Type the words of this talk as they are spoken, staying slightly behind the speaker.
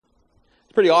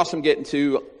It's pretty awesome getting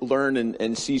to learn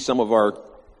and see some of our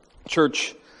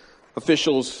church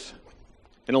officials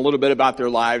and a little bit about their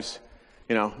lives.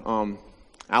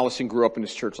 Allison grew up in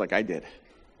this church like I did.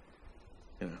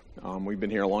 We've been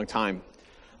here a long time.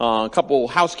 A couple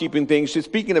housekeeping things. Just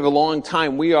speaking of a long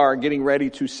time, we are getting ready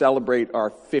to celebrate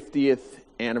our 50th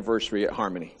anniversary at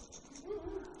Harmony.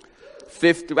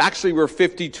 Actually, we're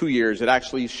 52 years. It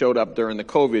actually showed up during the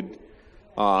COVID,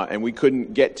 and we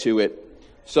couldn't get to it.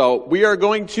 So we are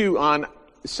going to, on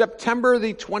September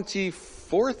the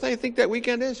 24th, I think that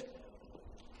weekend is.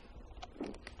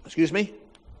 Excuse me?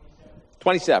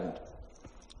 27th.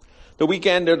 The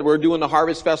weekend that we're doing the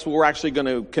Harvest Festival, we're actually going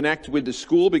to connect with the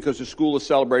school because the school is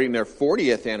celebrating their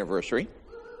 40th anniversary.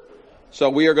 So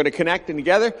we are going to connect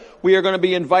together. We are going to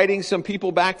be inviting some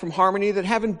people back from Harmony that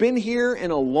haven't been here in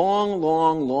a long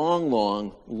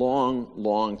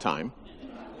time.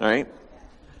 All right?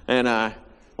 And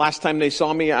last time they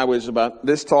saw me, I was about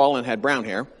this tall and had brown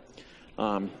hair.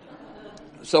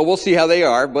 So we'll see how they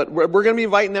are. But we're going to be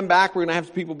inviting them back. We're going to have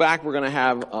some people back. We're going to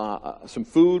have some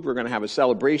food. We're going to have a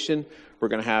celebration. We're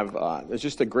going to have it's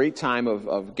just a great time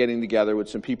of getting together with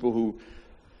some people who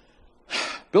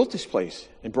built this place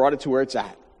and brought it to where it's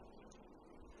at.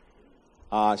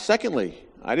 Secondly,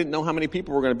 I didn't know how many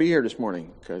people were going to be here this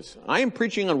morning because I am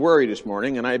preaching on worry this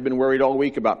morning, and I've been worried all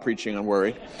week about preaching on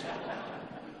worry.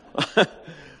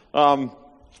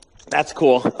 That's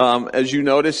cool. As you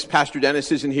notice, Pastor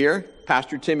Dennis isn't here.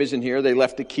 Pastor Tim isn't here. They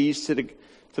left the keys to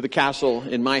the castle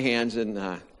in my hands,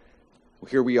 and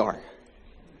here we are.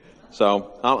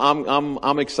 So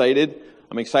I'm excited.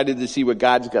 I'm excited to see what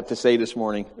God's got to say this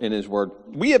morning in His Word.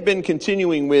 We have been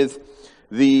continuing with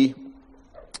the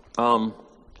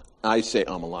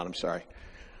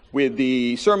with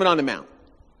the Sermon on the Mount.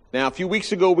 Now, a few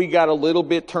weeks ago, we got a little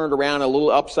bit turned around, a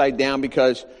little upside down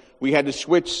because we had to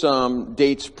switch some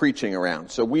dates preaching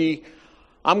around. So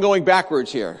I'm going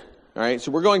backwards here. All right.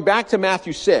 So we're going back to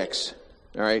Matthew 6.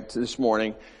 All right. This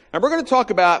morning. And we're going to talk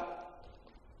about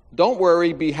don't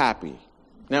worry, be happy.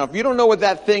 Now, if you don't know what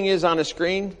that thing is on the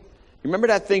screen, you remember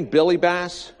that thing, Billy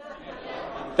Bass?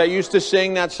 That used to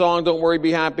sing that song, Don't Worry,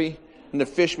 Be Happy? And the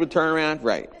fish would turn around?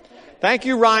 Right. Thank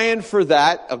you, Ryan, for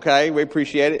that. Okay. We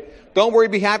appreciate it. Don't worry,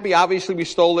 be happy. Obviously, we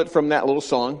stole it from that little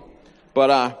song. But,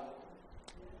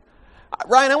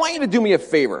 Ryan, I want you to do me a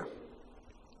favor.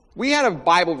 We had a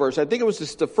Bible verse. I think it was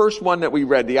just the first one that we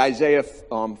read, the Isaiah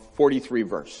 43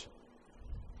 verse.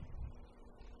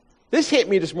 This hit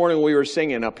me this morning when we were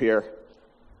singing up here,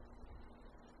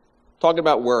 talking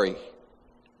about worry.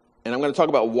 And I'm going to talk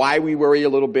about why we worry a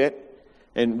little bit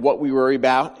and what we worry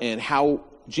about and how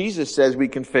Jesus says we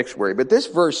can fix worry. But this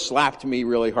verse slapped me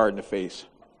really hard in the face.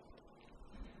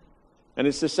 And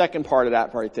it's the second part of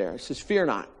that right there. It says, fear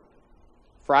not,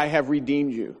 for I have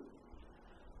redeemed you.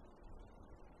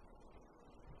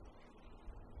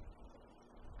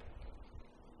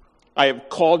 I have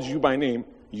called you by name.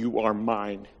 You are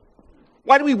mine.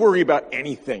 Why do we worry about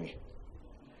anything?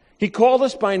 He called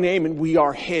us by name and we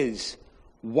are His.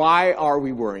 Why are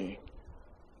we worrying?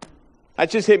 That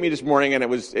just hit me this morning, and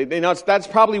that's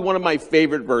probably one of my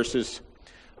favorite verses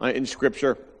in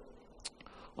Scripture.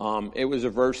 It was a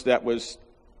verse that was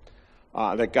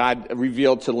that God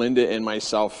revealed to Linda and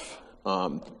myself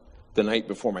the night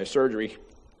before my surgery.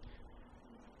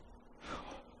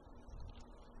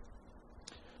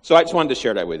 So I just wanted to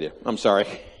share that with you. I'm sorry.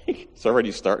 It's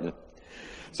already starting.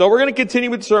 So we're going to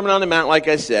continue with the Sermon on the Mount, like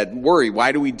I said. Worry,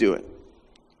 why do we do it?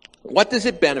 What does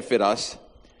it benefit us?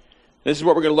 This is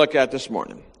what we're going to look at this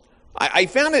morning. I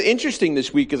found it interesting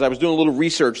this week as I was doing a little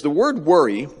research. The word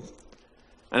worry,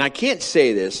 and I can't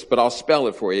say this, but I'll spell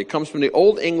it for you. It comes from the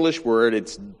Old English word.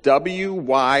 It's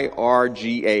W-Y-R-G-A-N.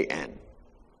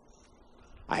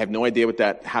 I have no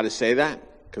idea how to say that,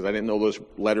 because I didn't know those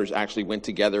letters actually went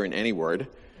together in any word.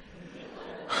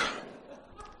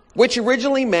 Which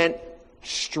originally meant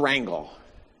strangle.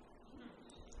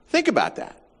 Think about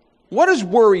that. What does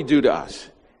worry do to us?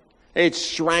 It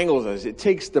strangles us. It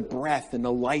takes the breath and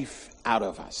the life out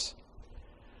of us.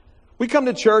 We come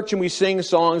to church and we sing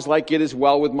songs like It Is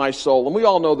Well With My Soul. And we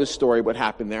all know this story, what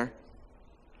happened there.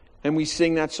 And we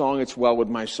sing that song, It's Well With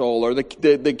My Soul. Or the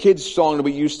kids' song that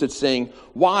we used to sing,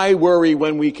 Why worry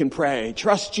when we can pray?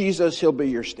 Trust Jesus, He'll be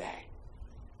your stay.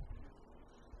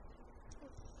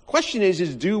 Question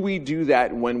is do we do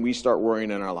that when we start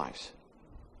worrying in our lives?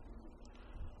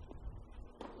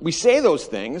 We say those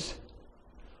things,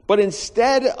 but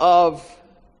instead of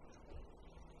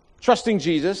trusting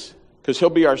Jesus, because He'll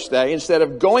be our stay, instead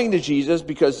of going to Jesus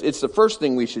because it's the first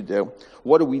thing we should do,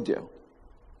 what do?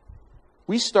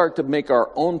 We start to make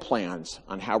our own plans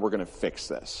on how we're going to fix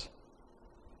this.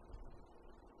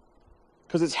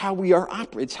 because it's how we are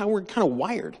it's how we're kind of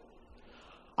wired.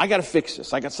 I got to fix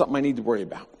this. I got something I need to worry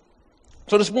about.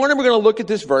 So this morning we're going to look at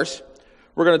this verse.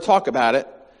 We're going to talk about it.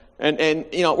 And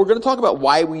we're going to talk about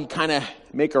why we kind of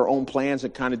make our own plans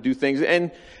and kind of do things.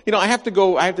 And, I have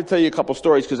to tell you a couple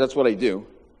stories because that's what I do.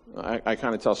 I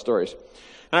kind of tell stories.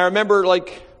 And I remember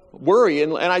worry.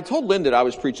 And I told Linda that I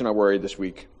was preaching on worry this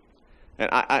week. And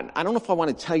I don't know if I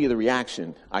want to tell you the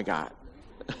reaction I got.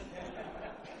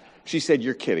 She said,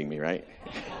 "You're kidding me, right?"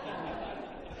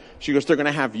 She goes, "They're going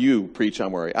to have you preach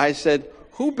on worry." I said,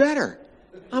 "Who better?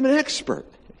 I'm an expert."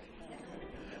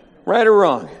 Right or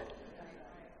wrong?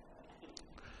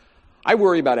 I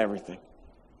worry about everything.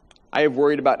 I have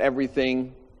worried about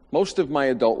everything most of my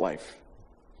adult life.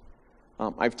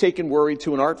 I've taken worry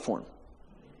to an art form.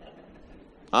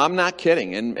 I'm not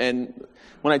kidding. And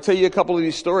when I tell you a couple of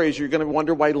these stories, you're going to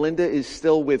wonder why Linda is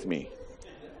still with me.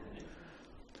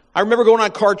 I remember going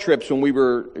on car trips when we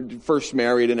were first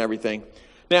married and everything.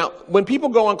 Now, when people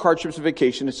go on car trips and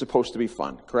vacation, it's supposed to be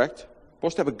fun, correct?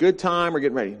 Supposed to have a good time or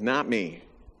getting ready. Not me.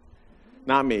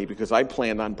 Not me, because I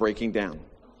planned on breaking down.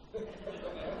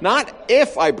 Not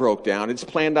if I broke down, it's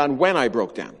planned on when I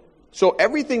broke down. So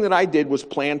everything that I did was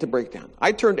planned to break down.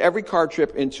 I turned every car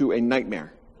trip into a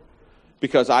nightmare.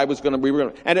 Because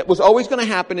and it was always going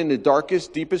to happen in the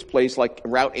darkest, deepest place, like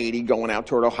Route 80 going out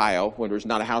toward Ohio, when there's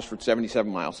not a house for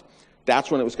 77 miles. That's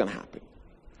when it was going to happen.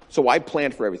 So I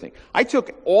planned for everything. I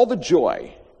took all the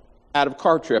joy out of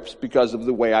car trips because of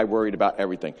the way I worried about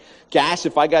everything. Gas,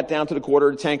 if I got down to the quarter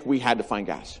of the tank, we had to find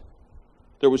gas.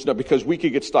 There was because we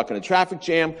could get stuck in a traffic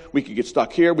jam, we could get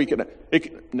stuck here,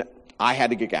 I had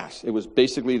to get gas. It was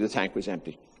basically the tank was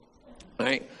empty. All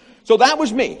right? So that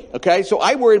was me, okay? So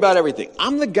I worried about everything.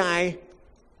 I'm the guy,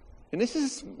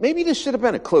 and maybe this should have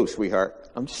been a clue, sweetheart.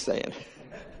 I'm just saying.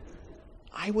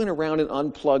 I went around and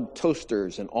unplugged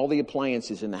toasters and all the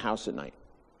appliances in the house at night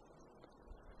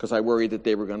because I worried that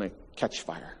they were going to catch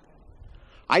fire.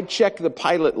 I'd check the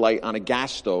pilot light on a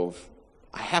gas stove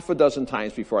a half a dozen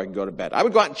times before I could go to bed. I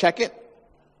would go out and check it.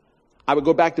 I would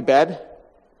go back to bed,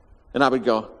 and I would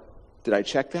go, "Did I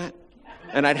check that?"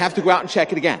 And I'd have to go out and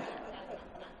check it again.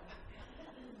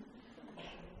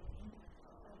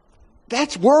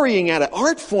 That's worrying at an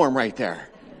art form right there.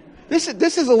 This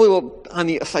is a little on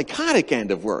the psychotic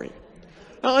end of worry.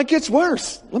 Now, it gets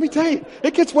worse. Let me tell you,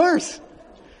 it gets worse.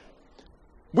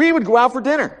 We would go out for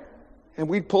dinner, and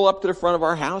we'd pull up to the front of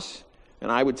our house, and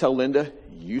I would tell Linda,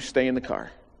 "You stay in the car.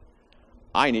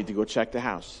 I need to go check the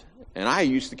house." And I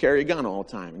used to carry a gun all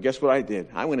the time. And guess what I did?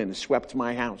 I went in and swept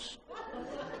my house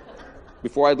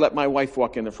before I'd let my wife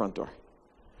walk in the front door.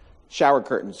 Shower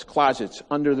curtains, closets,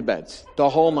 under the beds, the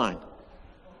whole nine.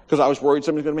 Because I was worried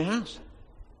somebody's going to be in my house.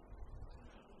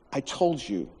 I told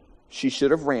you she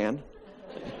should have ran,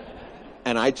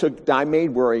 and I made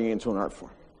worrying into an art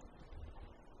form.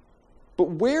 But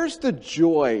where's the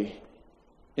joy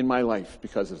in my life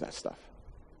because of that stuff?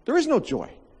 There is no joy.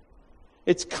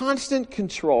 It's constant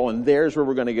control, and there's where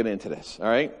we're going to get into this, all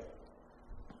right?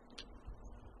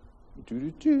 All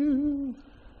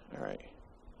right.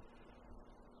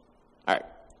 All right.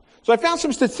 So I found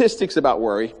some statistics about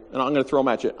worry, and I'm going to throw them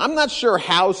at you. I'm not sure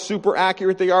how super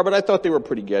accurate they are, but I thought they were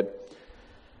pretty good.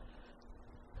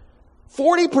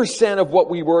 40% of what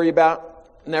we worry about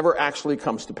never actually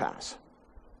comes to pass.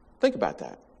 Think about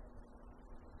that.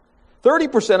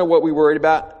 30% of what we worried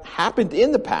about happened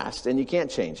in the past, and you can't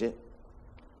change it.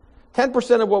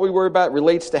 10% of what we worry about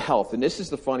relates to health, and this is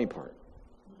the funny part.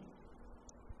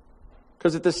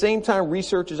 Because at the same time,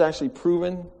 research has actually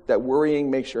proven that worrying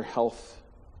makes your health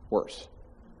worse.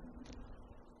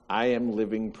 I am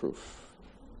living proof.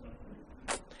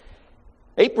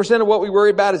 8% of what we worry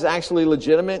about is actually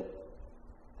legitimate,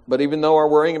 but even though we're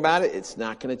worrying about it, it's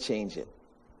not going to change it.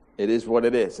 It is what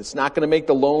it is. It's not going to make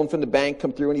the loan from the bank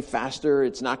come through any faster.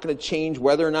 It's not going to change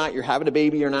whether or not you're having a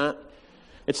baby or not.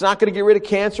 It's not going to get rid of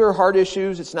cancer or heart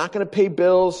issues. It's not going to pay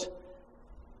bills.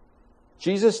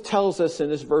 Jesus tells us in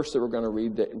this verse that we're going to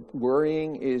read that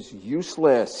worrying is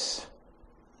useless.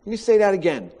 Let me say that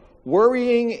again.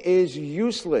 Worrying is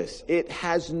useless. It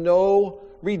has no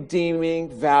redeeming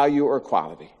value or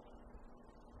quality.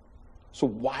 So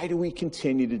why do we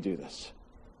continue to do this?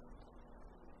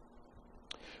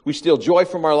 We steal joy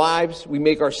from our lives. We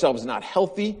make ourselves not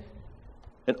healthy.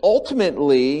 And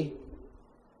ultimately,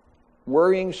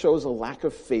 worrying shows a lack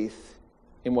of faith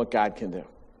in what God can do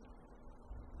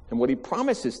and what he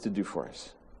promises to do for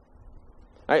us.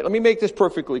 All right, let me make this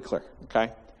perfectly clear,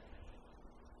 okay?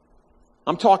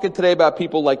 I'm talking today about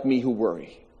people like me who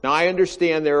worry. Now, I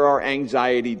understand there are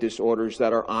anxiety disorders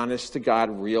that are honest to God,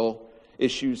 real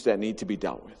issues that need to be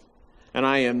dealt with. And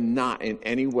I am not in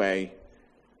any way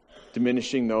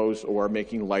diminishing those or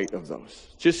making light of those.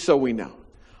 Just so we know.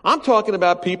 I'm talking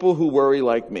about people who worry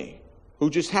like me, who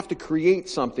just have to create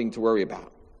something to worry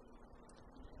about.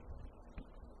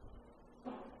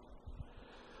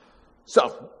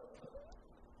 So,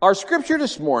 our scripture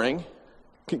this morning,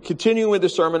 continuing with the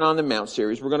Sermon on the Mount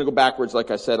series, we're going to go backwards,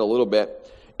 like I said, a little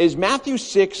bit, is Matthew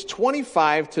 6,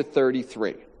 25 to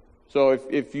 33. So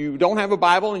if you don't have a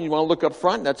Bible and you want to look up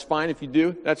front, that's fine. If you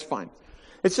do, that's fine.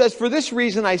 It says, "For this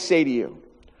reason I say to you,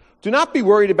 do not be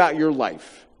worried about your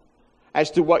life,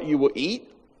 as to what you will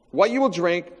eat, what you will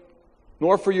drink,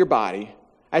 nor for your body,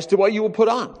 as to what you will put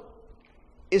on.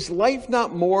 Is life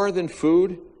not more than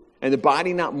food, and the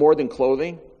body not more than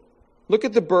clothing? Look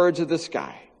at the birds of the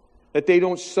sky, that they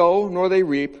don't sow, nor they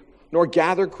reap, nor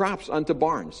gather crops unto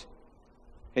barns.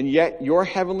 And yet your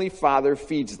heavenly Father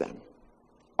feeds them.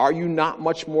 Are you not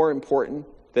much more important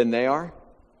than they are?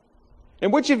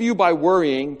 And which of you by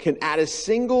worrying can add a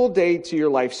single day to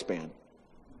your lifespan?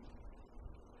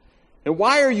 And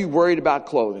why are you worried about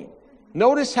clothing?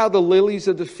 Notice how the lilies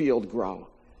of the field grow.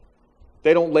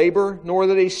 They don't labor, nor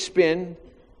do they spin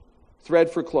thread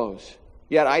for clothes.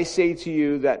 Yet I say to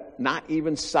you that not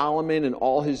even Solomon in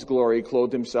all his glory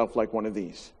clothed himself like one of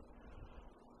these.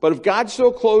 But if God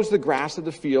so clothes the grass of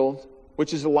the field,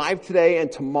 which is alive today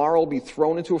and tomorrow will be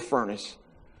thrown into a furnace,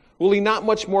 will he not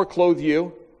much more clothe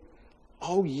you?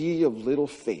 O ye of little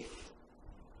faith.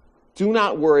 Do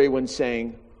not worry when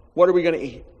saying, what are we going to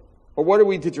eat? Or what are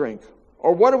we to drink?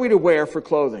 Or what are we to wear for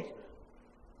clothing?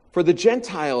 For the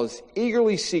Gentiles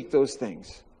eagerly seek those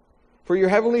things. For your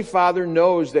heavenly Father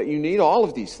knows that you need all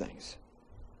of these things.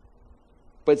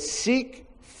 But seek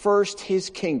first his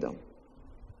kingdom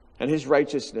and his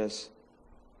righteousness,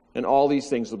 and all these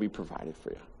things will be provided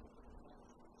for you.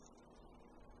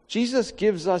 Jesus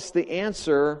gives us the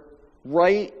answer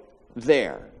right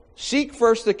there. Seek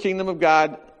first the kingdom of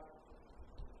God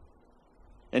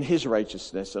and his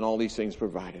righteousness, and all these things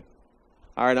provided.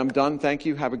 All right, I'm done. Thank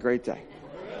you. Have a great day.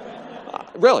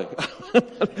 Really?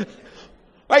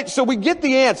 Right, so we get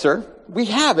the answer. We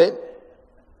have it.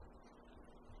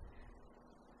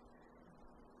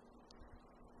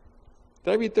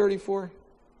 Did I read 34?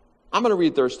 I'm going to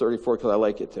read verse 34 because I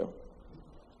like it too.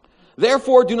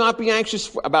 Therefore, do not be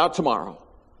anxious about tomorrow,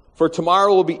 for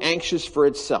tomorrow will be anxious for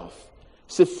itself.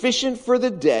 Sufficient for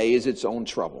the day is its own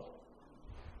trouble.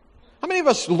 How many of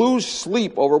us lose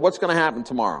sleep over what's going to happen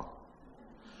tomorrow?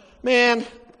 Man,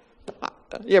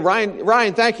 yeah,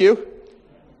 Ryan, thank you.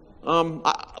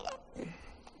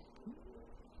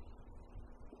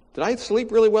 Did I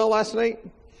sleep really well last night?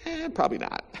 Probably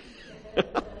not.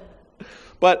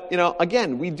 But,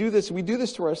 again, we do this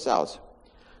to ourselves.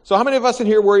 So how many of us in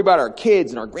here worry about our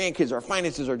kids and our grandkids, our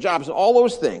finances, our jobs, and all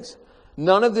those things?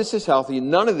 None of this is healthy.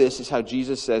 None of this is how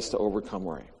Jesus says to overcome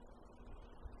worry.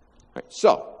 All right,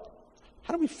 so,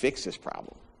 how do we fix this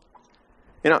problem?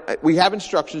 We have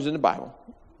instructions in the Bible.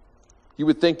 You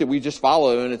would think that we just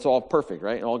follow and it's all perfect,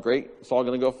 right? All great. It's all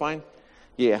going to go fine.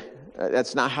 Yeah,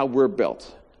 that's not how we're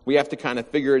built. We have to kind of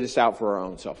figure this out for our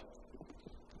own self.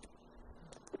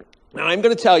 Now, I'm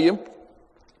going to tell you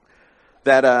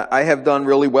that I have done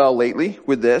really well lately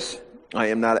with this. I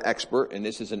am not an expert, and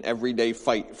this is an everyday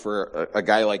fight for a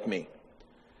guy like me.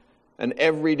 An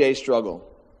everyday struggle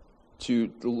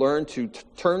to learn to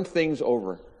turn things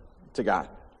over to God.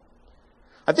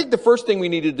 I think the first thing we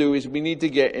need to do is we need to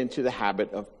get into the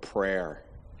habit of prayer.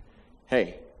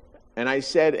 Hey, and I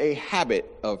said a habit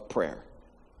of prayer.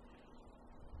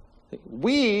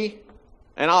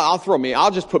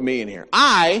 I'll just put me in here.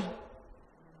 I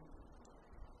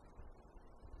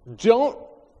don't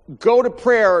go to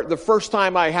prayer the first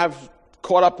time I have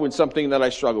caught up with something that I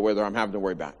struggle with or I'm having to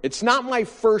worry about. It's not my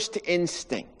first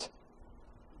instinct.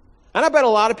 And I bet a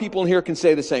lot of people in here can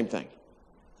say the same thing.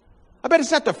 I bet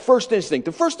it's not the first instinct.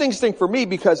 The first instinct for me,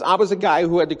 because I was a guy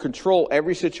who had to control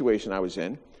every situation I was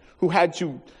in, who had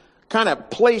to kind of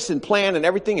place and plan and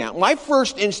everything out. My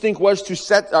first instinct was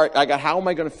to all right, how am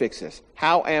I going to fix this?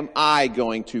 How am I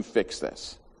going to fix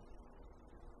this?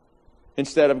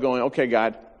 Instead of going, okay,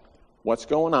 God, what's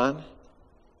going on?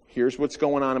 Here's what's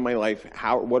going on in my life.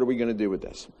 What are we going to do with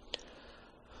this?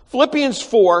 Philippians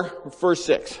 4, verse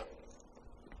 6.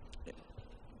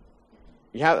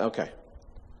 You have, okay.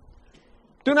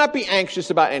 Do not be anxious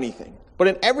about anything, but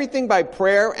in everything by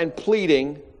prayer and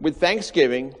pleading with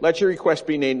thanksgiving, let your requests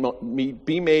be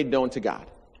made known to God.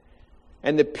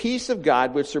 And the peace of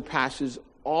God, which surpasses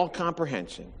all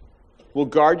comprehension, will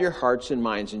guard your hearts and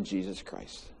minds in Jesus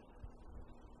Christ.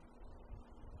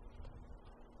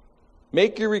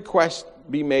 Make your request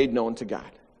be made known to God.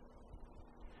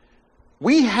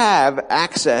 We have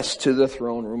access to the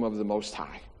throne room of the Most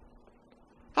High.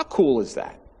 How cool is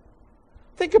that?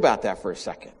 Think about that for a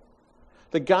second.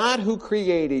 The God who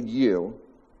created you,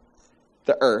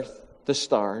 the earth, the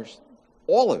stars,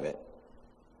 all of it,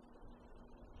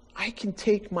 I can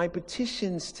take my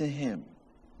petitions to him.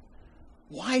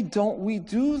 Why don't we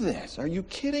do this? Are you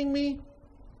kidding me?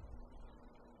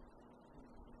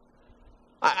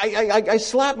 I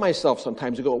slap myself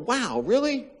sometimes and go, wow,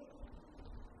 really?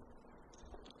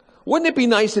 Wouldn't it be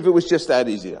nice if it was just that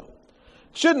easy, though?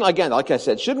 Shouldn't, again, like I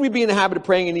said, shouldn't we be in the habit of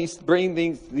praying and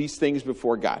bringing these things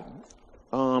before God?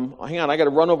 Hang on, I got to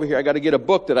run over here. I got to get a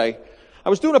book that I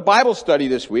was doing a Bible study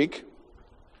this week.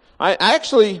 I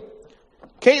actually,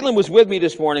 Caitlin was with me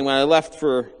this morning when I left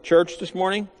for church this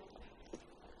morning.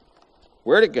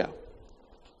 Where'd it go?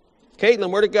 Caitlin,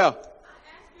 where'd it go?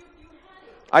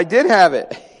 I did have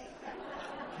it.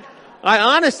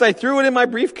 I threw it in my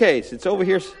briefcase. It's over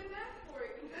here.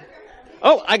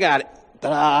 Oh, I got it.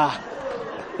 Ta-da.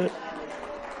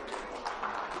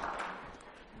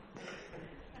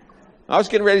 I was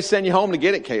getting ready to send you home to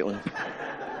get it, Caitlin.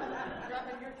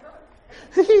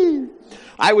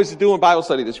 I was doing Bible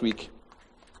study this week.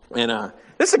 And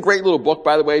this is a great little book,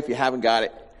 by the way, if you haven't got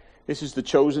it. This is the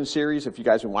Chosen series, if you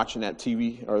guys have been watching that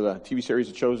TV, or the TV series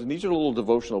The Chosen. These are little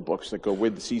devotional books that go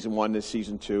with the season 1 to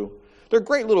season 2. They're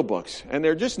great little books, and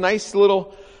they're just nice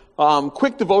little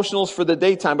quick devotionals for the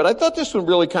daytime. But I thought this one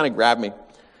really kind of grabbed me.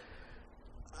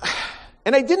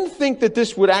 And I didn't think that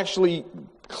this would actually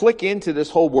click into this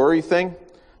whole worry thing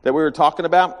that we were talking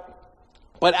about.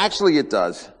 But actually it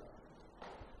does.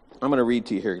 I'm going to read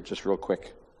to you here just real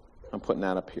quick. I'm putting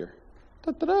that up here.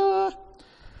 Da-da-da. All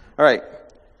right.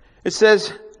 It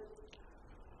says,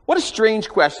 what a strange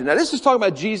question. Now, this is talking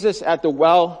about Jesus at the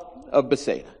well of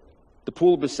Bethsaida, the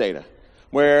pool of Bethsaida,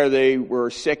 where they were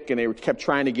sick and they kept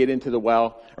trying to get into the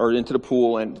well or into the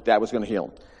pool, and that was going to heal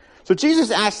them. So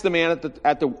Jesus asked the man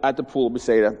at the pool of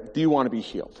Bethsaida, do you want to be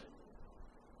healed?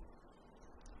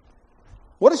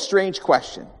 What a strange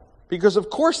question, because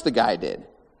of course the guy did.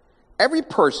 Every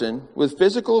person with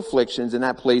physical afflictions in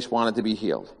that place wanted to be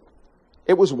healed.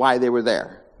 It was why they were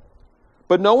there.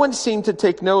 But no one seemed to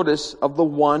take notice of the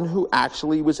one who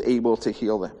actually was able to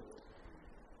heal them.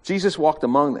 Jesus walked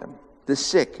among them, the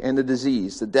sick and the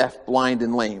diseased, the deaf, blind,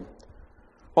 and lame.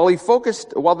 While they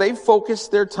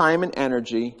focused their time and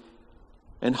energy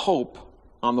and hope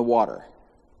on the water,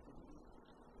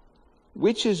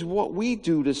 which is what we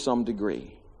do to some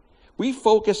degree. We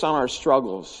focus on our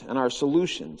struggles and our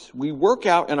solutions. We work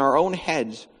out in our own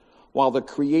heads while the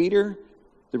Creator,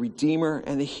 the Redeemer,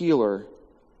 and the Healer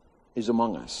is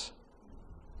among us.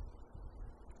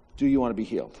 Do you want to be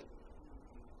healed?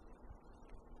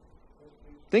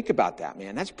 Think about that,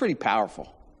 man. That's pretty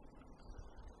powerful.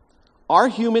 Our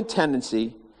human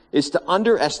tendency is to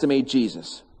underestimate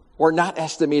Jesus or not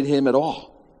estimate him at all.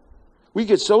 We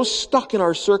get so stuck in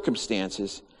our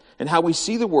circumstances and how we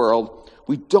see the world,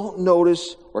 we don't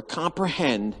notice or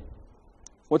comprehend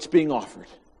what's being offered.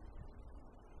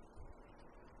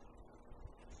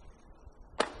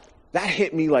 That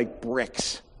hit me like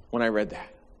bricks when I read that.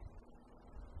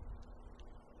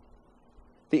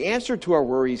 The answer to our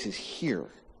worries is here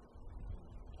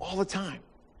all the time.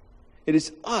 It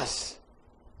is us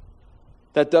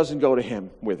that doesn't go to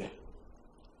him with it.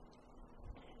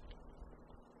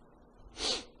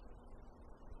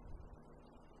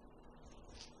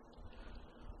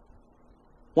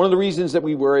 One of the reasons that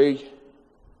we worry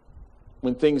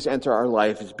when things enter our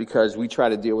life is because we try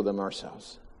to deal with them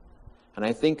ourselves. And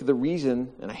I think the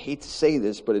reason, and I hate to say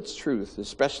this, but it's truth,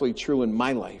 especially true in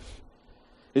my life,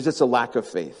 is it's a lack of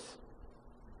faith.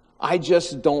 I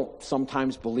just don't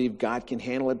sometimes believe God can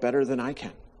handle it better than I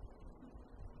can.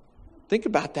 Think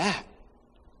about that.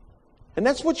 And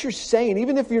that's what you're saying,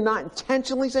 even if you're not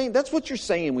intentionally saying, that's what you're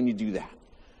saying when you do that.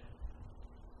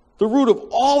 The root of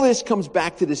all this comes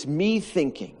back to this me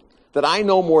thinking that I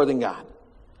know more than God.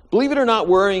 Believe it or not,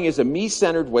 worrying is a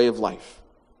me-centered way of life.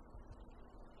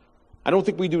 I don't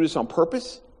think we do this on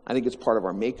purpose. I think it's part of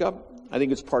our makeup. I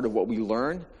think it's part of what we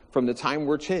learn from the time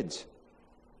we're kids.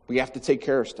 We have to take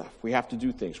care of stuff. We have to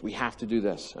do things. We have to do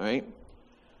this, all right?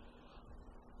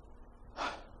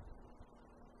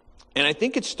 And I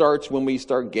think it starts when we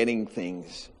start getting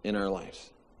things in our lives.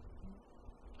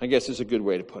 I guess is a good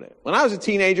way to put it. When I was a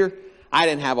teenager, I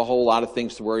didn't have a whole lot of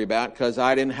things to worry about because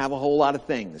I didn't have a whole lot of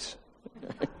things.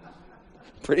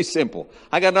 Pretty simple.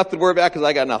 I got nothing to worry about because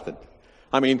I got nothing.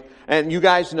 I mean, and you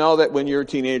guys know that when you're a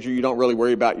teenager, you don't really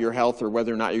worry about your health or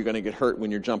whether or not you're going to get hurt when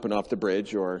you're jumping off the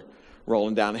bridge or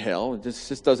rolling down a hill. It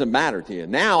just doesn't matter to you.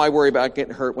 Now I worry about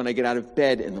getting hurt when I get out of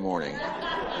bed in the morning.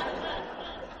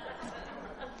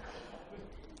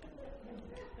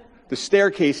 The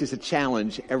staircase is a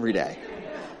challenge every day.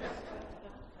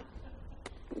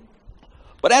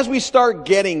 But as we start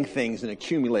getting things and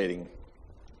accumulating,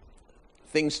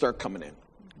 things start coming in.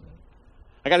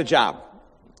 I got a job.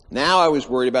 Now I was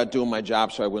worried about doing my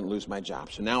job so I wouldn't lose my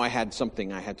job. So now I had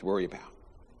something I had to worry about.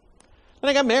 Then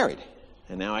I got married.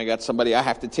 And now I got somebody I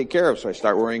have to take care of, so I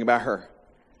start worrying about her.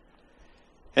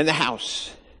 And the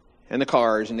house, and the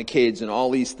cars, and the kids, and all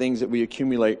these things that we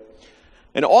accumulate.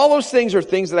 And all those things are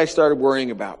things that I started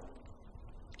worrying about.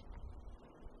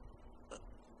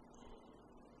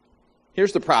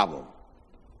 Here's the problem.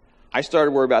 I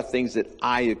started worrying about things that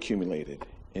I accumulated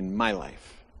in my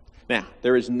life. Now,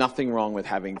 there is nothing wrong with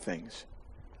having things.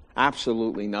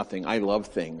 Absolutely nothing. I love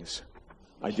things.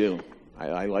 I do.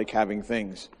 I like having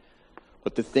things.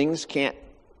 But the things can't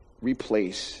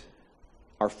replace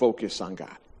our focus on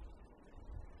God.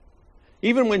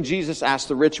 Even when Jesus asked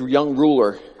the rich young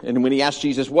ruler, and when he asked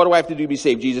Jesus, what do I have to do to be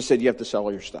saved? Jesus said, you have to sell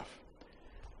all your stuff.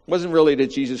 It wasn't really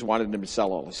that Jesus wanted him to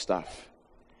sell all his stuff.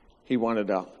 He wanted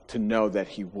to know that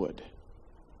he would.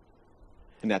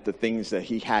 And that the things that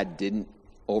he had didn't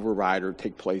override or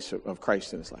take place of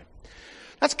Christ in his life.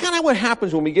 That's kind of what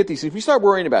happens when we get these things. We start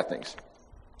worrying about things.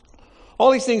 All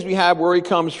these things we have, worry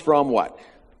comes from what?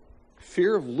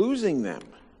 Fear of losing them.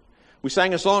 We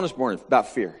sang a song this morning about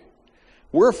fear.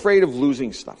 We're afraid of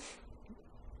losing stuff.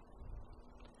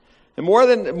 And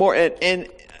worry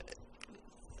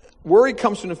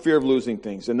comes from the fear of losing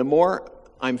things. And the more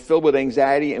I'm filled with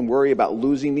anxiety and worry about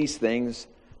losing these things,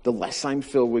 the less I'm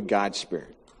filled with God's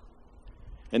Spirit.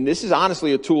 And this is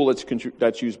honestly a tool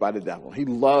that's used by the devil. He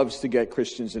loves to get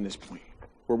Christians in this point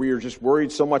where we are just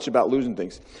worried so much about losing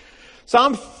things.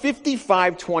 Psalm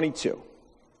 55:22.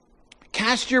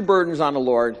 Cast your burdens on the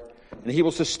Lord, and he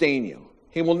will sustain you.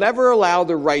 He will never allow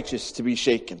the righteous to be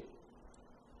shaken.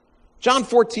 John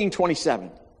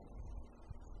 14:27.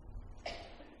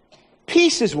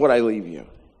 Peace is what I leave you.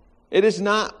 It is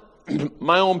not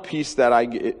my own peace that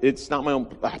it's not my own.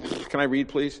 Can I read,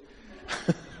 please?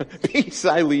 Peace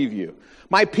I leave you.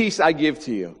 My peace I give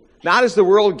to you. Not as the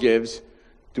world gives,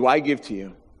 do I give to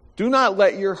you. Do not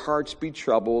let your hearts be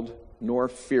troubled nor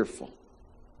fearful.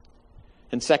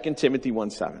 And 2 Timothy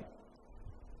 1:7.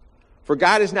 For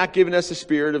God has not given us a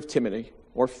spirit of timidity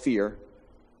or fear,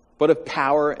 but of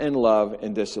power and love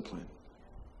and discipline.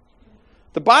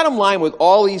 The bottom line with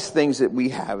all these things that we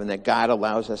have and that God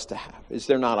allows us to have is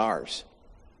they're not ours.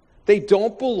 They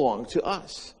don't belong to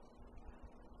us.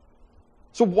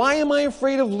 So why am I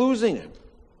afraid of losing them?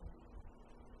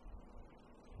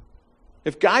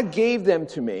 If God gave them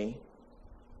to me,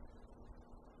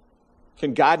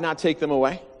 can God not take them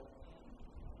away?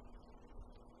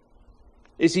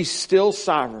 Is he still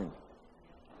sovereign?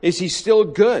 Is he still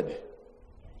good?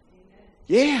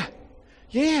 Yeah.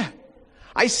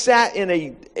 I sat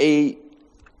in a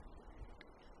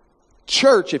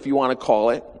church, if you want to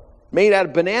call it, made out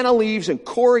of banana leaves and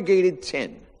corrugated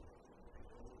tin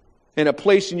in a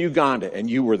place in Uganda, and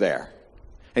you were there.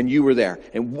 And you were there.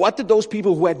 And what did those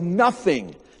people who had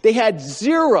nothing, they had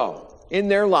zero in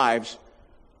their lives,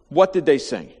 what did they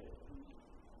sing?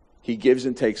 He gives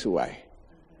and takes away.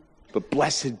 But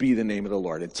blessed be the name of the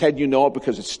Lord. And Ted, you know it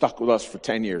because it's stuck with us for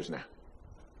 10 years now.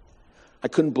 I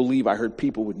couldn't believe I heard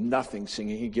people with nothing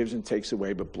singing, he gives and takes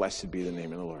away, but blessed be the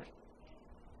name of the Lord.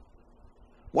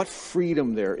 What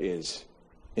freedom there is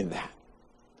in that.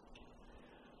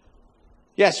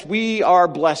 Yes, we are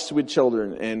blessed with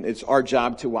children, and it's our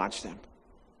job to watch them.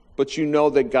 But you know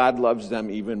that God loves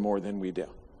them even more than we do.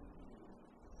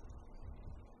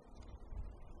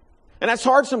 And that's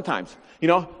hard sometimes. You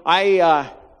know,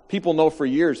 people know for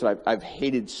years that I've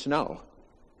hated snow.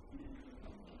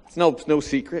 It's no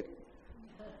secret.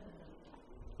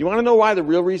 You want to know why the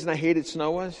real reason I hated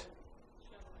snow was?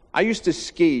 I used to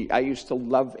ski. I used to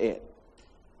love it.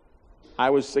 I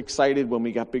was excited when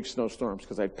we got big snowstorms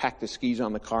because I'd pack the skis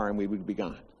on the car and we would be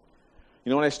gone. You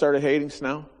know when I started hating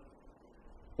snow?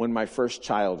 When my first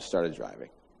child started driving.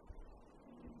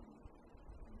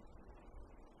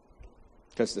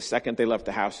 Because the second they left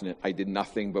the house in it, I did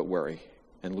nothing but worry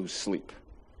and lose sleep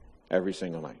every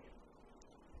single night.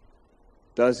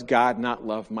 Does God not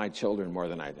love my children more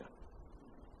than I do?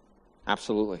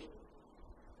 Absolutely.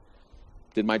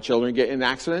 Did my children get in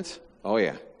accidents? Oh,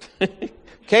 yeah.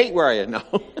 Kate, where are you? No.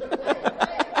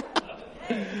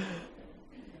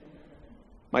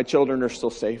 My children are still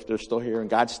safe. They're still here, and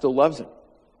God still loves them.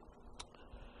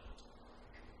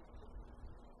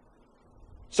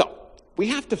 So, we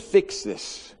have to fix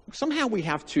this. Somehow we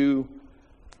have to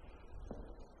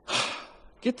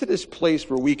get to this place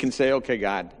where we can say, okay,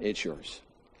 God, it's yours.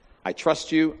 I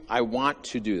trust you. I want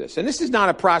to do this. And this is not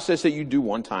a process that you do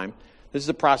one time. This is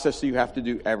a process that you have to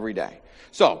do every day.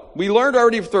 So, we learned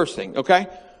already of thirsting, okay?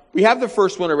 we have the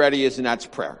first one already, and that's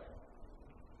prayer.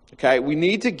 Okay, we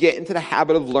need to get into the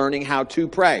habit of learning how to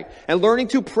pray and learning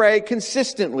to pray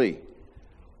consistently.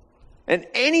 And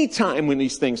any time when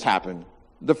these things happen,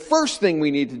 the first thing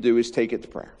we need to do is take it to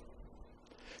prayer.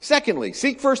 Secondly,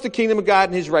 seek first the kingdom of God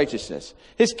and his righteousness.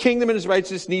 His kingdom and his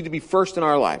righteousness need to be first in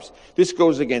our lives. This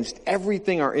goes against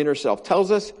everything our inner self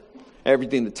tells us,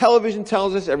 everything the television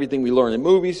tells us, everything we learn in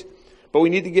movies. But we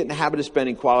need to get in the habit of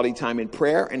spending quality time in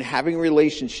prayer and having a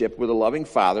relationship with a loving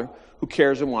Father who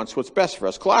cares and wants what's best for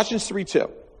us. Colossians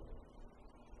 3:2.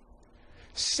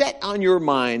 Set your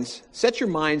minds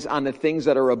on the things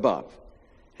that are above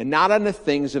and not on the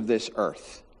things of this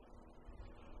earth.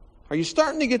 Are you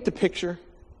starting to get the picture?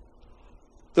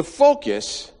 The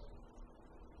focus,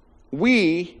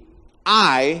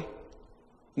 I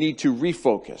need to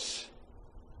refocus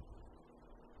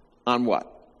on what?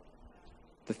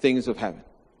 The things of heaven,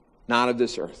 not of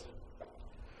this earth.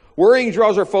 Worrying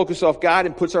draws our focus off God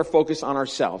and puts our focus on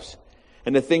ourselves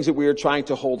and the things that we are trying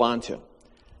to hold on to.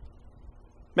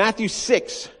 Matthew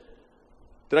 6.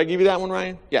 Did I give you that one,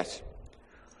 Ryan? Yes.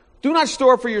 Do not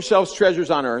store for yourselves treasures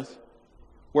on earth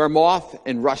where moth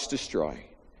and rust destroy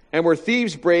and where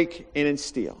thieves break in and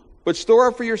steal. But store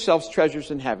up for yourselves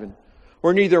treasures in heaven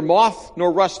where neither moth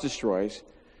nor rust destroys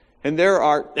and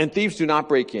thieves do not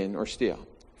break in or steal.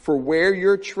 For where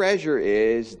your treasure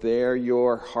is, there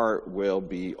your heart will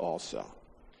be also.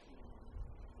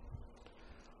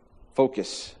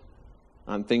 Focus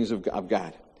on things of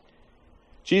God.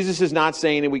 Jesus is not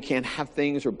saying that we can't have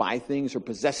things or buy things or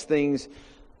possess things.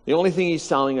 The only thing he's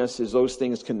telling us is those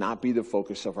things cannot be the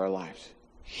focus of our lives.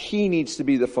 He needs to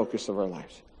be the focus of our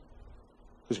lives.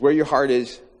 Because where your heart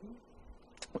is,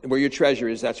 where your treasure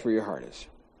is, that's where your heart is.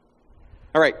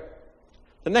 All right.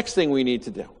 The next thing we need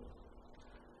to do.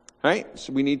 All right,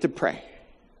 so we need to pray.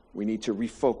 We need to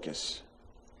refocus.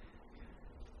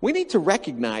 We need to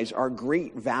recognize our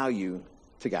great value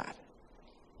to God.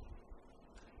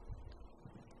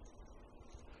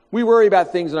 We worry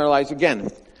about things in our lives.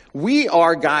 Again, we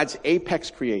are God's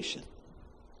apex creation.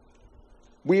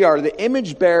 We are the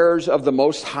image bearers of the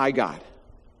Most High God.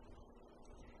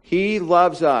 He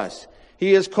loves us.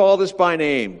 He has called us by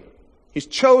name. He's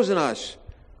chosen us.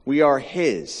 We are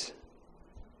his.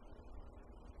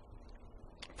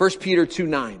 1 Peter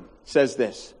 2:9 says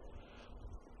this.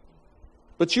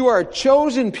 But you are a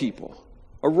chosen people,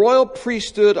 a royal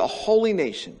priesthood, a holy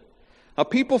nation, a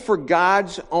people for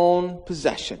God's own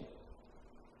possession,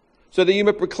 so that you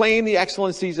may proclaim the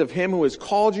excellencies of him who has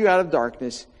called you out of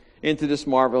darkness into this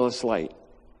marvelous light.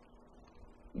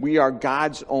 We are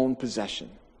God's own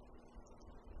possession.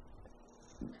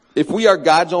 If we are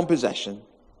God's own possession,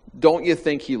 don't you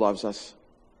think he loves us?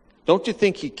 Don't you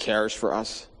think he cares for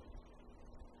us?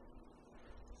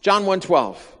 John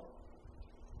 1:12.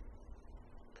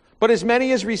 But as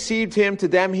many as received him, to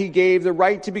them he gave the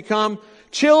right to become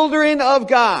children of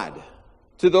God,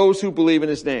 to those who believe in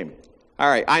his name. All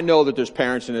right, I know that there's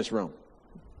parents in this room.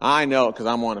 I know, because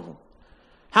I'm one of them.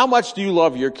 How much do you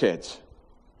love your kids?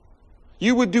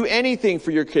 You would do anything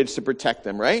for your kids to protect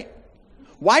them, right?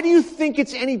 Why do you think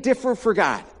it's any different for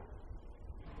God?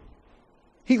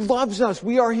 He loves us.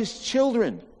 We are his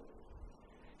children.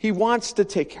 He wants to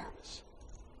take care of us.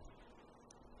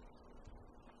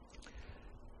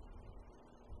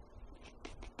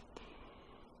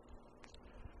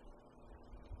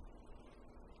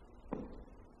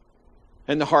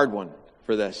 And the hard one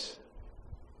for this.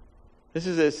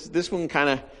 This one kind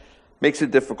of makes it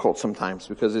difficult sometimes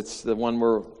because it's the one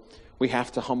where we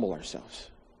have to humble ourselves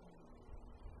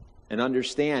and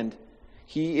understand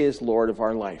he is Lord of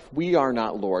our life. We are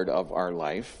not Lord of our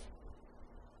life.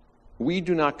 We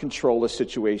do not control the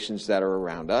situations that are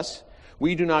around us.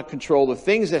 We do not control the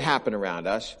things that happen around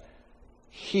us.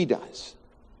 He does.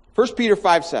 1 Peter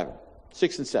 5:7,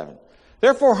 6 and 7.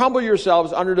 Therefore humble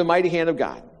yourselves under the mighty hand of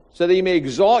God, so that he may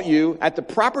exalt you at the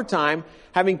proper time,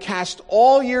 having cast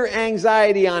all your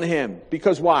anxiety on him.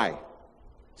 Because why?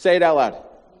 Say it out loud.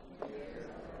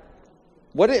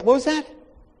 What was that?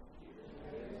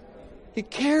 He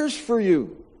cares for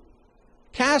you.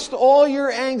 Cast all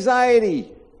your anxiety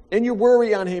and your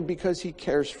worry on him because he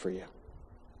cares for you.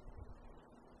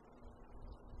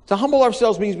 To humble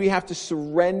ourselves means we have to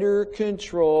surrender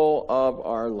control of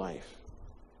our life.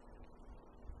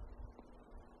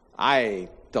 I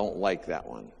don't like that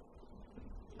one.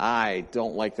 I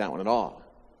don't like that one at all.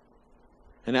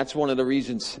 And that's one of the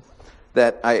reasons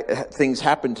that things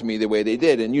happened to me the way they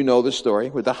did. And you know the story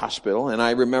with the hospital. And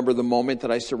I remember the moment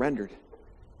that I surrendered.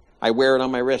 I wear it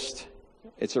on my wrist.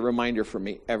 It's a reminder for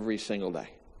me every single day.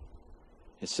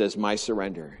 It says my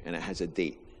surrender, and it has a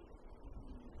date.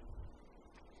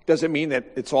 Does it mean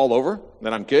that it's all over,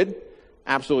 that I'm good?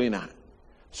 Absolutely not.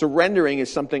 Surrendering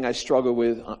is something I struggle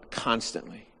with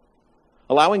constantly.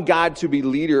 Allowing God to be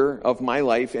leader of my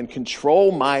life and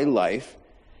control my life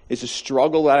is a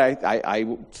struggle that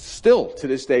I still, to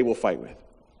this day, will fight with.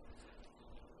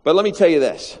 But let me tell you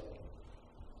this.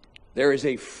 There is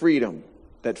a freedom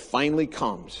that finally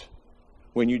comes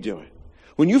when you do it.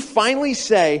 When you finally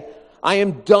say, I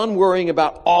am done worrying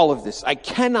about all of this. I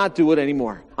cannot do it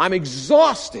anymore. I'm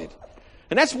exhausted.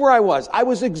 And that's where I was. I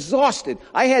was exhausted.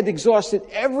 I had exhausted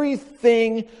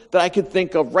everything that I could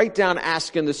think of, right down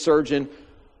asking the surgeon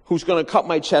who's going to cut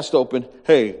my chest open,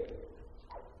 hey,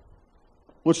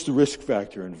 what's the risk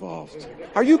factor involved?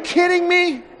 Are you kidding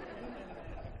me?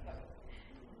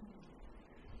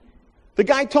 The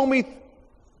guy told me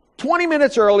 20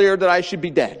 minutes earlier that I should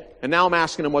be dead. And now I'm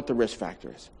asking him what the risk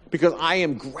factor is. Because I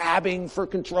am grabbing for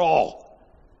control.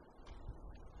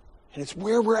 And it's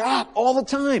where we're at all the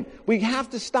time. We have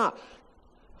to stop.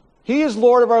 He is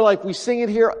Lord of our life. We sing it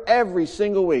here every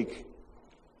single week.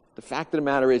 The fact of the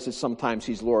matter is that sometimes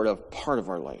He's Lord of part of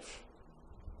our life.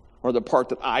 Or the part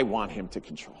that I want Him to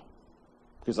control.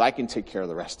 Because I can take care of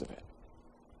the rest of it.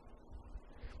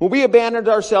 When we abandon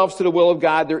ourselves to the will of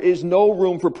God, there is no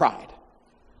room for pride.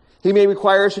 He may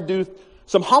require us to do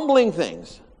some humbling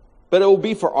things, but it will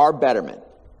be for our betterment.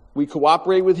 We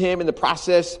cooperate with Him in the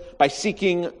process by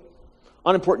seeking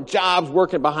unimportant jobs,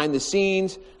 working behind the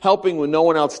scenes, helping when no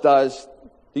one else does.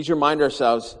 These remind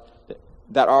ourselves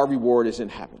that our reward is in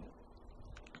heaven.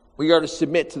 We are to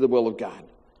submit to the will of God,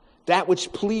 that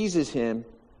which pleases Him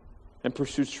and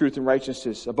pursues truth and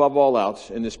righteousness. Above all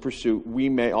else, in this pursuit, we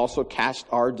may also cast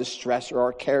our distress or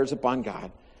our cares upon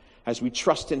God as we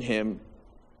trust in Him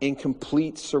in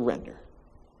complete surrender.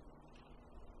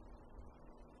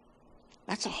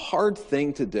 That's a hard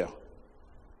thing to do.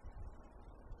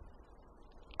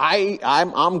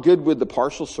 I'm good with the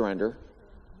partial surrender.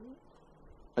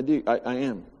 I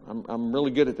am. I'm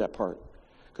really good at that part.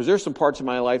 Because there's some parts of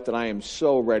my life that I am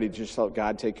so ready to just let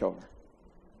God take over.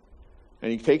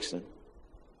 And He takes them.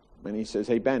 And He says,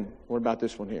 hey, Ben, what about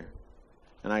this one here?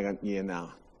 And I go, yeah, no.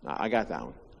 I got that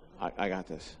one. I got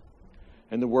this.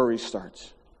 And the worry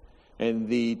starts. And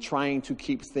the trying to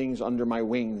keep things under my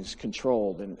wings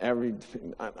controlled. And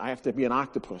everything. I have to be an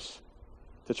octopus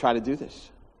to try to do this.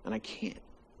 And I can't.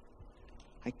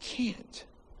 I can't.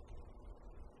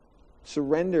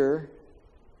 Surrender.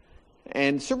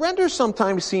 And surrender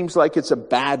sometimes seems like it's a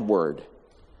bad word.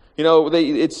 You know,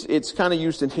 it's kind of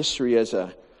used in history as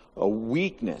a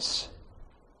weakness.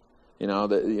 A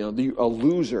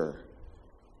loser.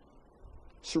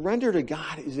 Surrender to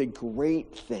God is a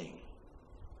great thing.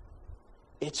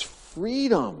 It's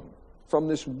freedom from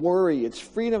this worry. It's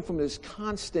freedom from this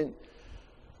constant,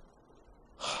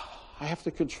 I have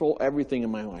to control everything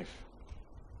in my life.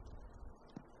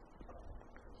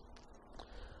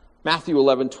 Matthew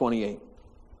 11:28.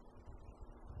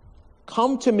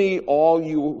 Come to me, all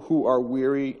you who are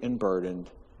weary and burdened,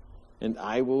 and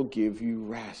I will give you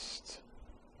rest.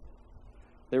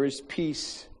 There is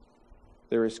peace.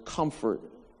 There is comfort.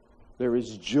 There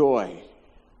is joy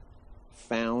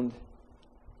found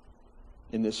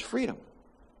in this freedom.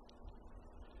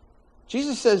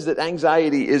 Jesus says that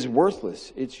anxiety is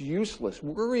worthless. It's useless.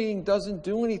 Worrying doesn't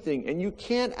do anything, and you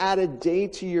can't add a day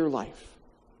to your life.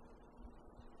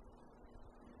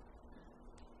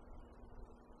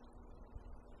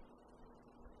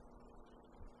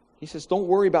 He says, don't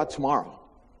worry about tomorrow.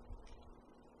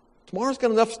 Tomorrow's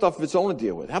got enough stuff of its own to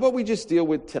deal with. How about we just deal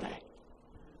with today?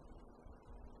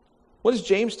 What does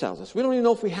James tell us? We don't even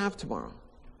know if we have tomorrow.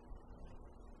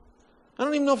 I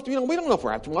don't even know if, we don't know if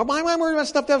we have tomorrow. Why am I worried about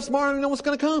stuff to have tomorrow? I don't even know what's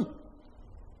going to come.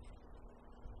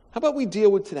 How about we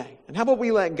deal with today? And how about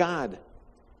we let God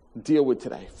deal with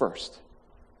today first?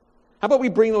 How about we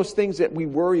bring those things that we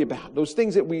worry about, those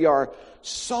things that we are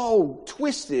so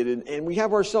twisted and we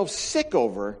have ourselves sick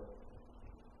over,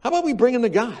 how about we bring them to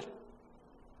God?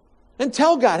 And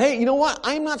tell God, hey, you know what?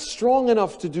 I'm not strong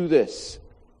enough to do this.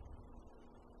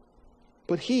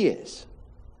 But He is.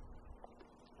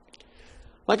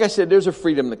 Like I said, there's a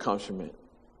freedom that comes from it.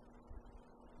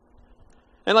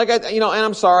 And and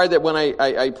I'm sorry that when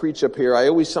I preach up here, I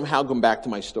always somehow come back to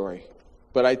my story.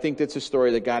 But I think that's a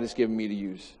story that God has given me to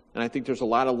use. And I think there's a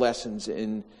lot of lessons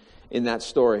in that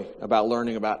story about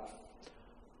learning about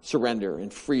surrender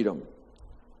and freedom.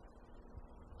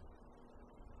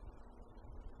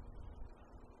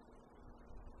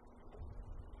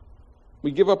 We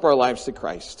give up our lives to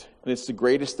Christ, and it's the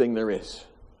greatest thing there is.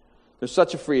 There's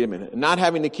such a freedom in it. And not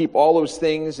having to keep all those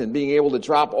things and being able to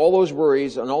drop all those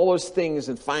worries and all those things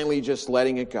and finally just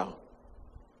letting it go.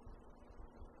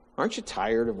 Aren't you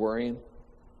tired of worrying?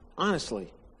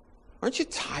 Honestly. Aren't you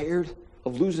tired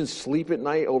of losing sleep at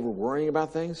night over worrying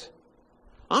about things?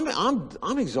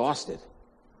 I'm exhausted.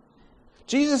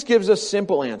 Jesus gives us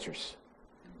simple answers.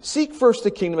 Seek first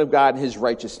the kingdom of God and his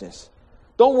righteousness.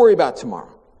 Don't worry about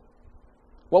tomorrow.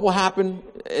 What will happen,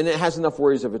 and it has enough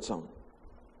worries of its own.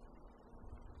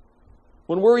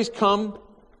 When worries come,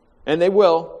 and they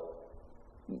will,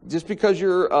 just because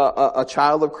you're a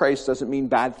child of Christ doesn't mean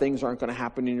bad things aren't going to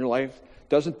happen in your life.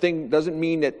 Doesn't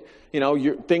mean that,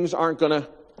 things aren't going to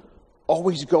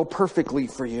always go perfectly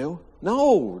for you.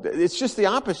 No, it's just the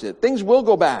opposite. Things will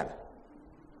go bad.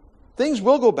 Things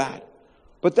will go bad.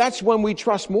 But that's when we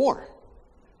trust more.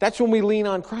 That's when we lean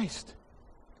on Christ.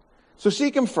 So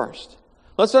seek him first.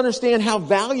 Let's understand how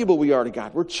valuable we are to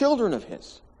God. We're children of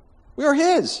his. We are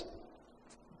his.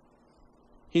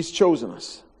 He's chosen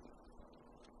us.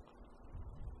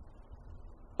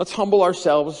 Let's humble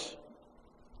ourselves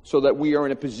so that we are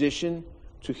in a position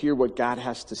to hear what God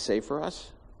has to say for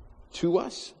us, to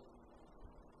us.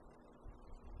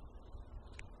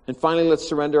 And finally, let's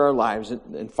surrender our lives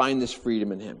and find this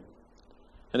freedom in him.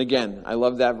 And again, I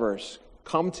love that verse.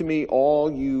 Come to me,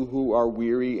 all you who are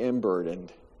weary and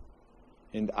burdened,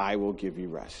 and I will give you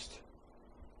rest.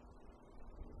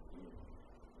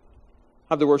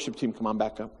 Have the worship team come on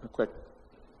back up real quick.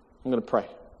 I'm going to pray.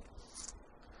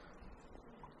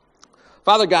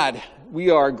 Father God,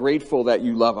 we are grateful that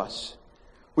you love us.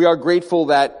 We are grateful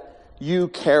that you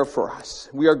care for us.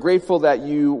 We are grateful that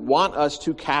you want us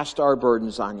to cast our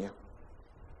burdens on you.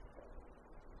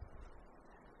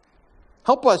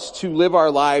 Help us to live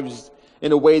our lives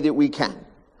in a way that we can,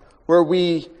 where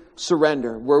we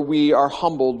surrender, where we are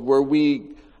humbled, where we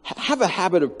have a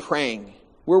habit of praying,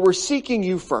 where we're seeking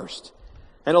you first,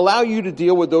 and allow you to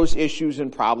deal with those issues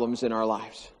and problems in our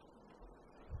lives.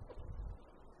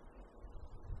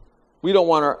 We don't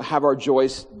want to have our joy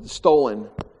stolen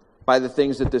by the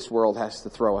things that this world has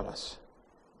to throw at us.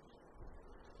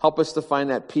 Help us to find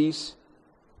that peace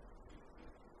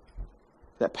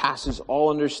that passes all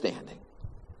understanding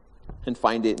and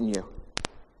find it in you.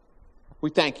 We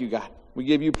thank you, God. We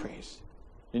give you praise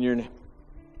in your name.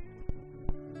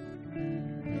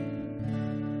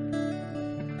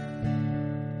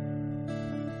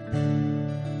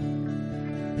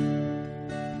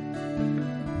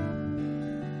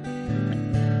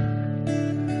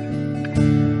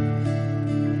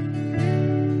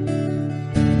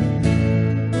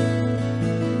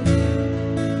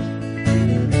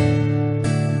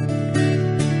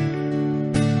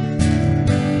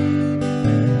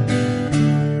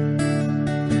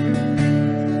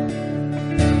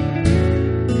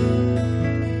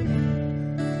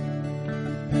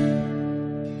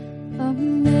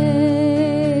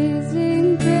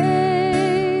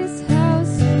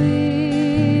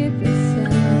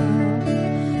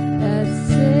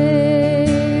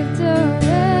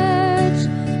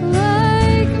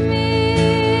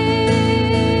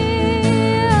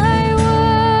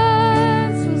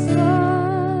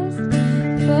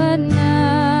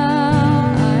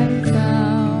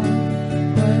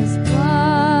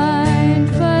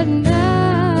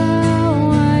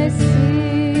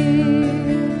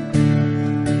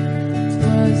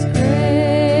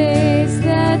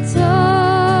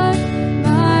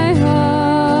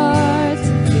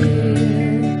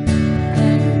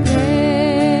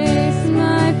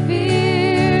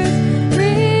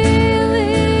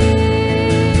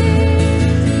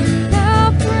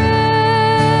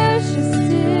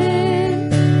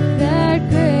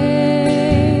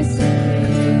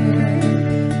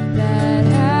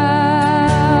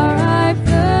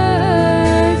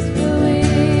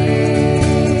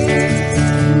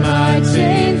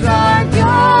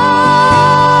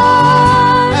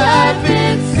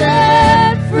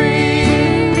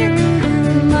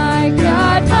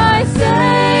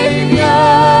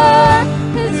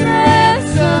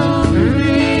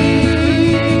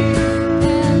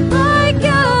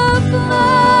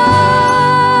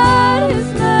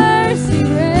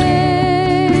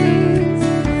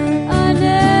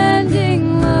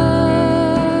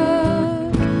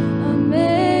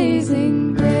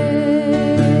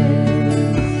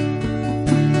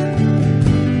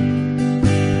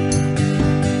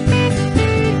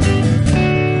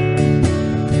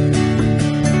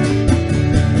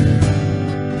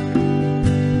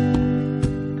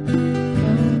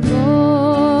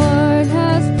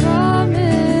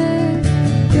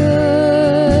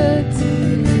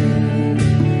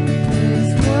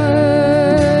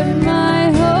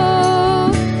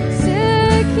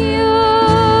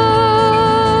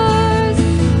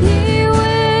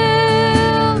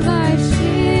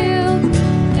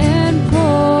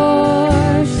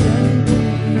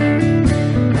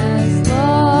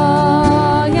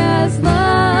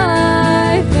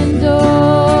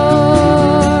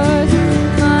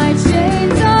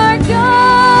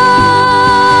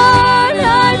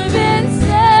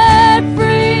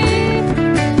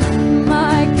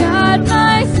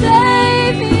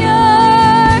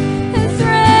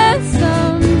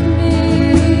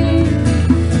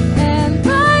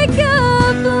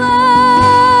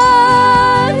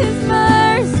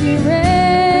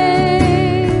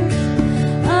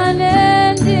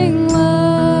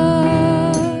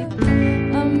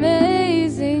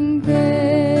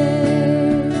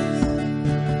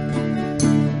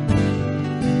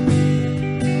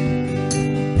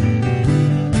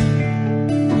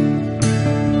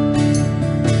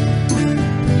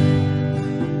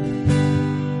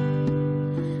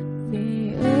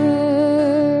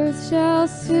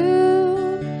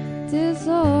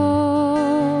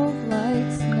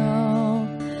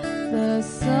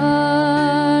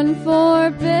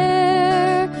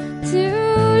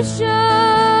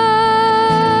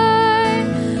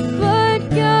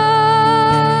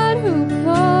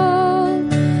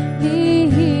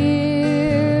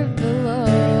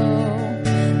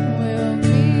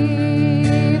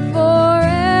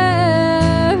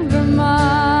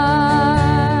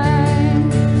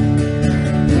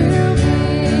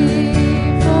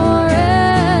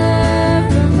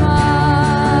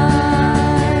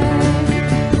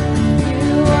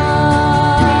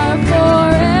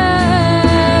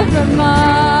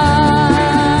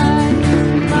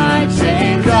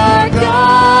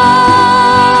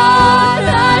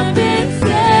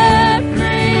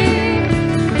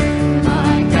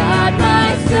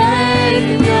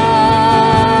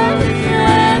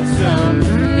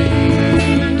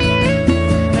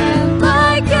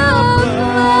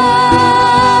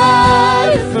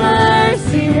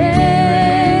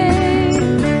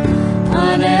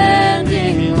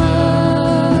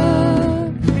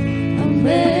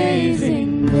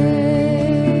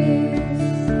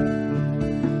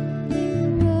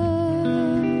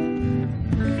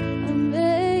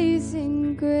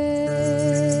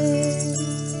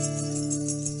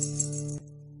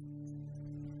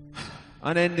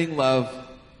 unending love,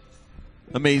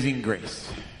 amazing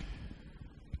grace.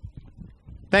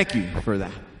 Thank you for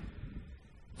that.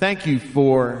 Thank you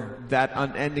for that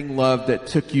unending love that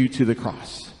took you to the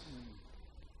cross.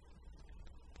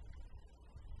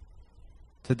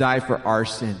 To die for our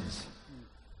sins.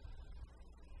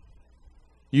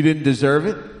 You didn't deserve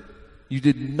it. You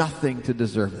did nothing to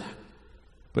deserve that.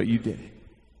 But you did it.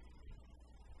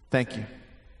 Thank you.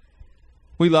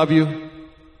 We love you.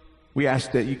 We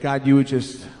ask that you, God, you would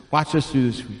just watch us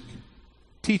through this week.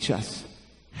 Teach us.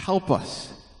 Help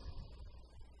us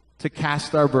to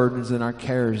cast our burdens and our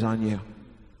cares on you.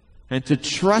 And to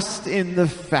trust in the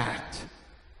fact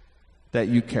that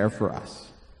you care for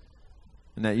us.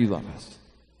 And that you love us.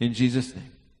 In Jesus'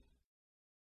 name.